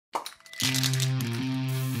So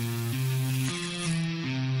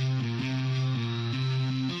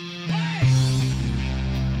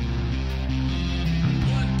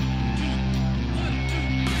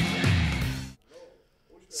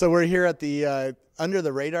we're here at the Under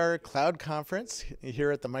the Radar Cloud Conference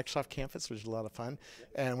here at the Microsoft campus, which is a lot of fun.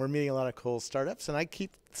 And we're meeting a lot of cool startups. And I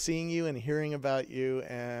keep seeing you and hearing about you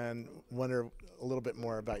and wonder a little bit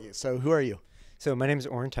more about you. So who are you? So my name is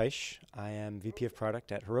Oren Teich. I am VP of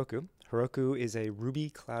Product at Heroku. Heroku is a Ruby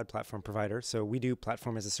cloud platform provider. So we do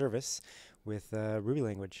platform as a service with Ruby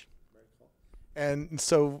language. And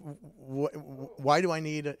so why do I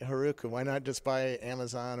need Heroku? Why not just buy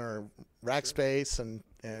Amazon or Rackspace and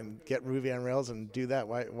get Ruby on Rails and do that?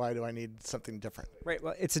 Why do I need something different? Right.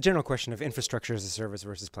 Well, it's a general question of infrastructure as a service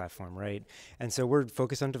versus platform, right? And so we're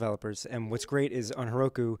focused on developers. And what's great is on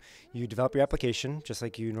Heroku, you develop your application just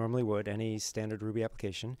like you normally would, any standard Ruby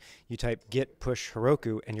application. You type git push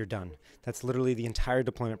Heroku and you're done. That's literally the entire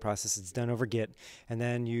deployment process. It's done over Git. And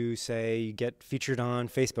then you say you get featured on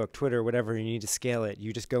Facebook, Twitter, whatever, and you need to scale it.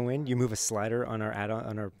 You just go in, you move a slider on our add-on,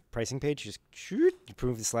 on our pricing page, you just shoot, you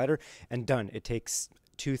move the slider, and done. It takes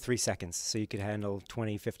 2-3 seconds, so you could handle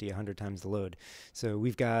 20, 50, 100 times the load. So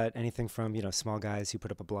we've got anything from small guys who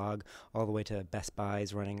put up a blog all the way to Best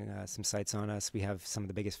Buys running some sites on us. We have some of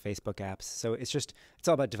the biggest Facebook apps. So it's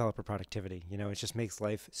all about developer productivity. It just makes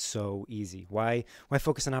life so easy. Why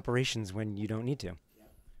focus on operations when you don't need to?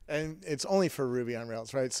 And it's only for Ruby on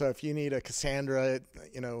Rails, right? So if you need a Cassandra,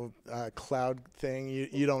 cloud thing,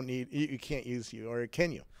 you can't use you, or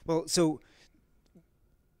can you? Well, so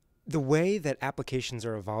the way that applications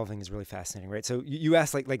are evolving is really fascinating, right? So you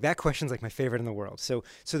asked like that question's like my favorite in the world. So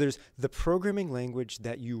there's the programming language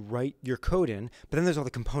that you write your code in, but then there's all the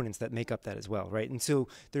components that make up that as well, right? And so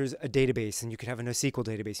there's a database, and you could have a NoSQL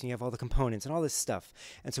database, and you have all the components and all this stuff.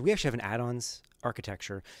 And so we actually have an add-ons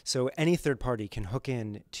architecture, so any third party can hook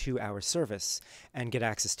in to our service and get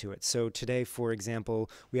access to it. So today, for example,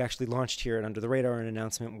 we actually launched here at Under the Radar an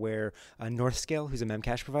announcement where Northscale, who's a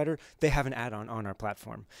Memcache provider, they have an add-on on our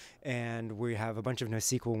platform. And we have a bunch of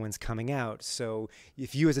NoSQL ones coming out. So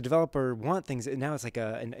if you as a developer want things, now it's like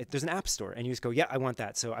there's an app store, and you just go, yeah, I want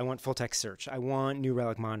that. So I want full text search. I want New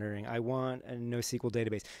Relic monitoring. I want a NoSQL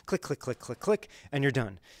database. Click, click, click, click, click, and you're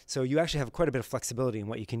done. So you actually have quite a bit of flexibility in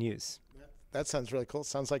what you can use. That sounds really cool.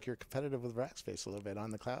 Sounds like you're competitive with Rackspace a little bit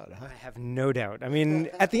on the cloud, huh? I have no doubt. I mean,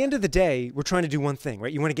 at the end of the day, we're trying to do one thing,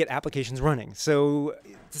 right? You want to get applications running. So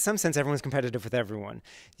to some sense, everyone's competitive with everyone.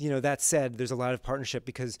 That said, there's a lot of partnership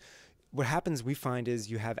because what happens, we find,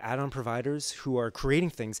 is you have add-on providers who are creating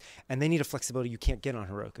things, and they need a flexibility you can't get on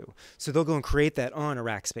Heroku. So they'll go and create that on a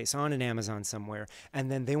Rackspace, on an Amazon somewhere,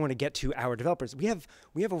 and then they want to get to our developers. We have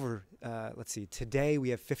over, let's see, today we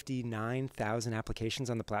have 59,000 applications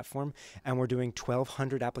on the platform, and we're doing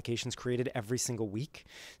 1,200 applications created every single week.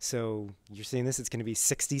 So you're seeing this, it's going to be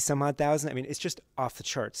 60 some odd thousand. I mean, it's just off the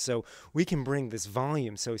charts. So we can bring this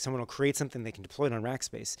volume. So someone will create something, they can deploy it on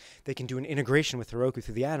Rackspace. They can do an integration with Heroku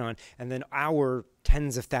through the add-on, and then our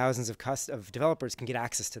tens of thousands of developers can get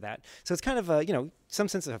access to that. So it's kind of some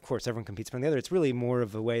sense of course, everyone competes with the other. It's really more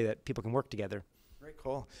of a way that people can work together. Very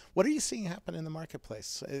cool. What are you seeing happen in the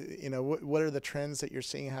marketplace? What are the trends that you're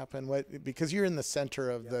seeing happen? Because you're in the center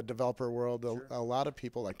of the developer world. Sure. A lot of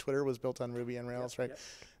people, like Twitter was built on Ruby on Rails, right?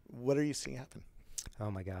 What are you seeing happen? Oh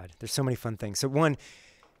my God, there's so many fun things. So one,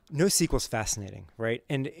 NoSQL is fascinating, right?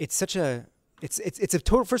 And it's such a It's a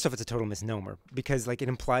total. First off, it's a total misnomer because it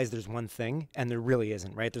implies there's one thing, and there really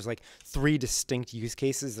isn't, right? There's 3 distinct use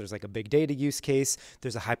cases. There's a big data use case,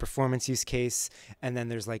 there's a high performance use case, and then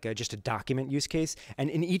there's just a document use case.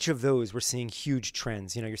 And in each of those, we're seeing huge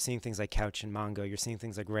trends. You're seeing things like Couch and Mongo. You're seeing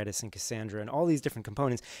things like Redis and Cassandra and all these different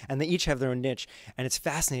components, and they each have their own niche. And it's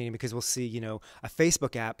fascinating because we'll see, a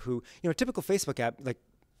Facebook app who, a typical Facebook app,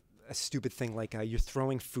 a stupid thing like you're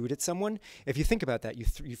throwing food at someone. If you think about that, you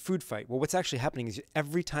food fight. Well, what's actually happening is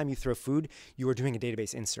every time you throw food, you are doing a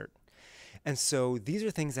database insert. And so these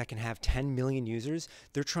are things that can have 10 million users.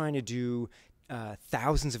 They're trying to do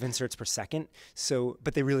thousands of inserts per second,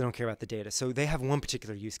 but they really don't care about the data. So they have one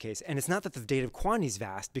particular use case, and it's not that the data quantity is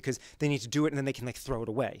vast because they need to do it and then they can throw it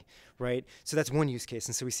away, right? So that's one use case,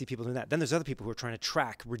 and so we see people doing that. Then there's other people who are trying to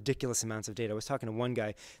track ridiculous amounts of data. I was talking to one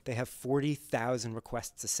guy, they have 40,000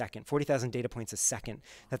 requests a second, 40,000 data points a second.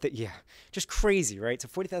 Just crazy, right? So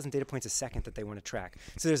 40,000 data points a second that they want to track.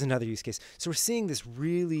 So there's another use case. So we're seeing this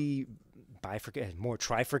really more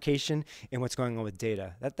trifurcation in what's going on with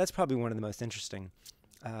data. That's probably one of the most interesting.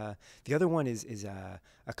 The other one is a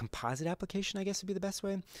composite application, I guess would be the best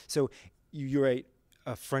way. So you're right.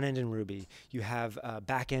 a front end in Ruby, you have a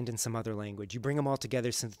back end in some other language. You bring them all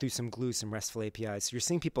together through some glue, some RESTful APIs. So you're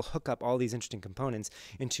seeing people hook up all these interesting components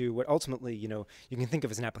into what ultimately, you can think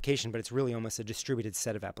of as an application, but it's really almost a distributed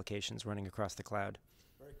set of applications running across the cloud.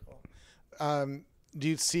 Very cool. Do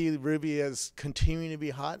you see Ruby as continuing to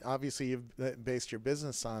be hot? Obviously, you've based your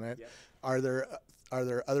business on it. Yep. Are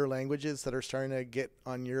there other languages that are starting to get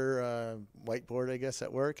on your whiteboard, I guess,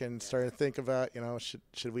 at work, and starting to think about,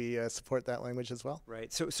 should we support that language as well?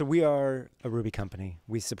 Right. So we are a Ruby company.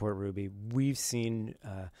 We support Ruby. We've seen,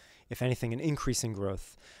 if anything, an increase in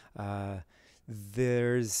growth.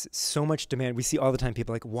 There's so much demand. We see all the time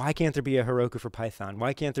people like, why can't there be a Heroku for Python?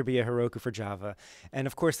 Why can't there be a Heroku for Java? And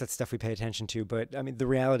of course, that's stuff we pay attention to. But I mean, the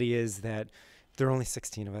reality is that there are only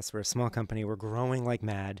 16 of us. We're a small company. We're growing like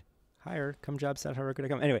mad. Hire, come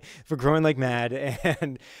jobs.heroku.com. Anyway, we're growing like mad,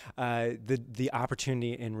 and the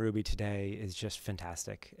opportunity in Ruby today is just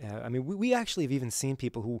fantastic. I mean, we actually have even seen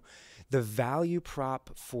people who the value prop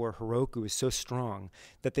for Heroku is so strong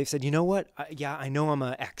that they've said, you know what, yeah, I know I'm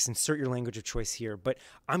a X, insert your language of choice here, but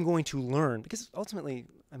I'm going to learn, because ultimately,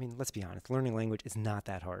 I mean, let's be honest, learning language is not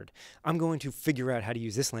that hard. I'm going to figure out how to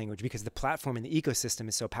use this language because the platform and the ecosystem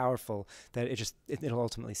is so powerful that it'll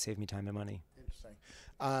ultimately save me time and money. Interesting.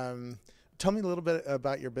 Tell me a little bit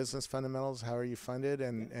about your business fundamentals. How are you funded,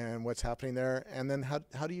 and what's happening there? And then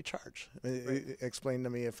how do you charge? Right. Explain to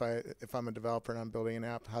me, if I'm a developer and I'm building an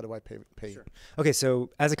app, how do I pay you? Okay, so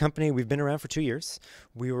as a company, we've been around for 2 years.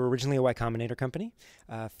 We were originally a Y Combinator company,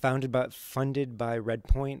 funded by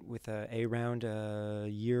Redpoint with a A round a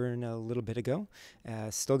year and a little bit ago.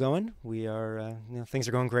 Still going. We are things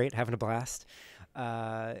are going great, having a blast.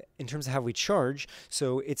 In terms of how we charge,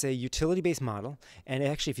 so it's a utility-based model, and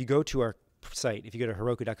actually if you go to our site, if you go to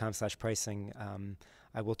heroku.com/pricing,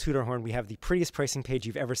 I will toot our horn. We have the prettiest pricing page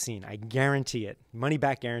you've ever seen. I guarantee it. Money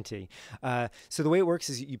back guarantee. So the way it works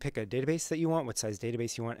is you pick a database that you want, what size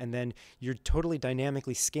database you want, and then you're totally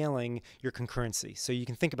dynamically scaling your concurrency. So you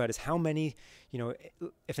can think about is how many,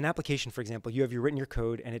 if an application, for example, you have written your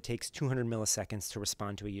code and it takes 200 milliseconds to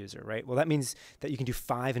respond to a user, right? Well, that means that you can do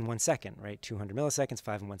 5 in 1 second, right? 200 milliseconds,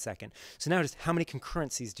 5 in 1 second. So now just how many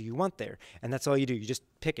concurrencies do you want there? And that's all you do. You just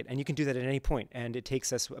pick it, and you can do that at any point, and it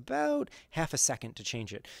takes us about half a second to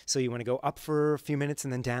change it. So you want to go up for a few minutes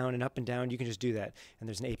and then down and up and down, you can just do that. And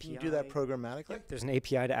there's an API. Can you do that programmatically? Yep, there's an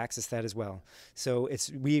API to access that as well. So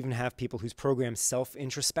we even have people whose programs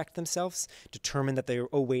self-introspect themselves, determine that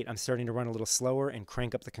oh wait, I'm starting to run a little slower, and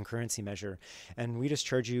crank up the concurrency measure. And we just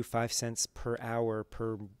charge you 5 cents per hour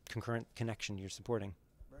per concurrent connection you're supporting.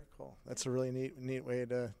 Very cool. That's a really neat way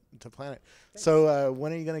to plan it. Thanks. So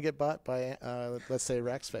when are you going to get bought by, let's say,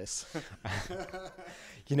 Rackspace?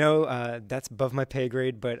 That's above my pay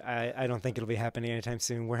grade, but I don't think it'll be happening anytime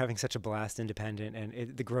soon. We're having such a blast independent,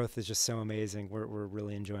 and the growth is just so amazing. We're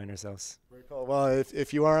really enjoying ourselves. Very cool. Well,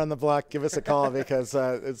 if you are on the block, give us a call because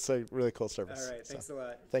it's a really cool service. All right. Thanks a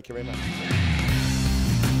lot. Thank you very much.